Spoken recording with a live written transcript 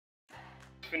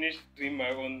finished doing my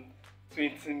own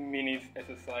 20 minutes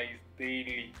exercise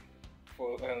daily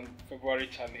for February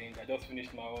challenge. I just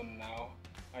finished my own now.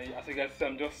 As you can see,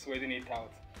 I'm just sweating it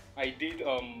out. I did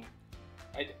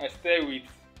I started with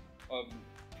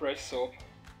press up.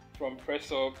 From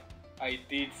press up, I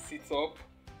did sit up.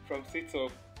 From sit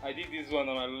up, I did this one,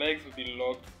 and my legs will be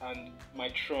locked, and my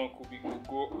trunk will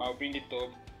go. I'll bring it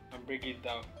up and bring it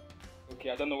down. Okay,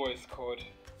 I don't know what it's called.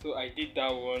 So I did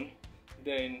that one.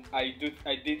 Then I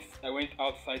went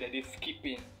outside. I did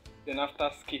skipping. Then after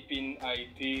skipping, I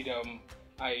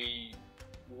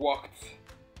walked.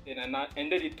 Then I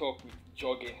ended it up with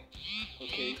jogging.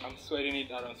 Okay, I'm sweating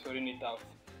it out. I'm sweating it out.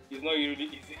 It's not really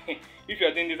easy. If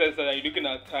you're doing this exercise and you're looking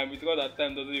at time, it's not that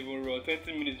time doesn't even run.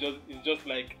 20 minutes is just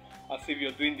like as if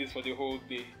you're doing this for the whole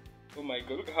day. Oh my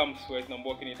god, look at how I'm sweating. I'm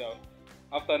working it out.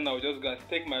 After now, I'm just gonna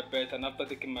take my bath, and after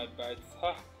taking my bath,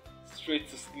 straight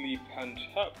to sleep. And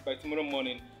by tomorrow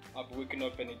morning, I'll be waking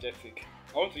up energetic.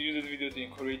 I want to use this video to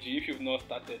encourage you. If you've not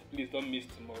started, please don't miss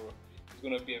tomorrow. It's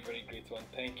gonna be a very great one.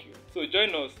 Thank you. So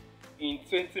join us in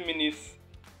 20 minutes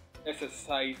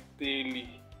exercise daily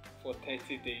for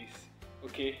 30 days.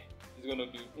 Okay, it's gonna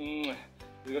be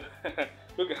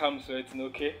look at how I'm sweating.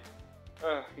 Okay,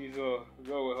 God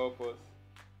will help us.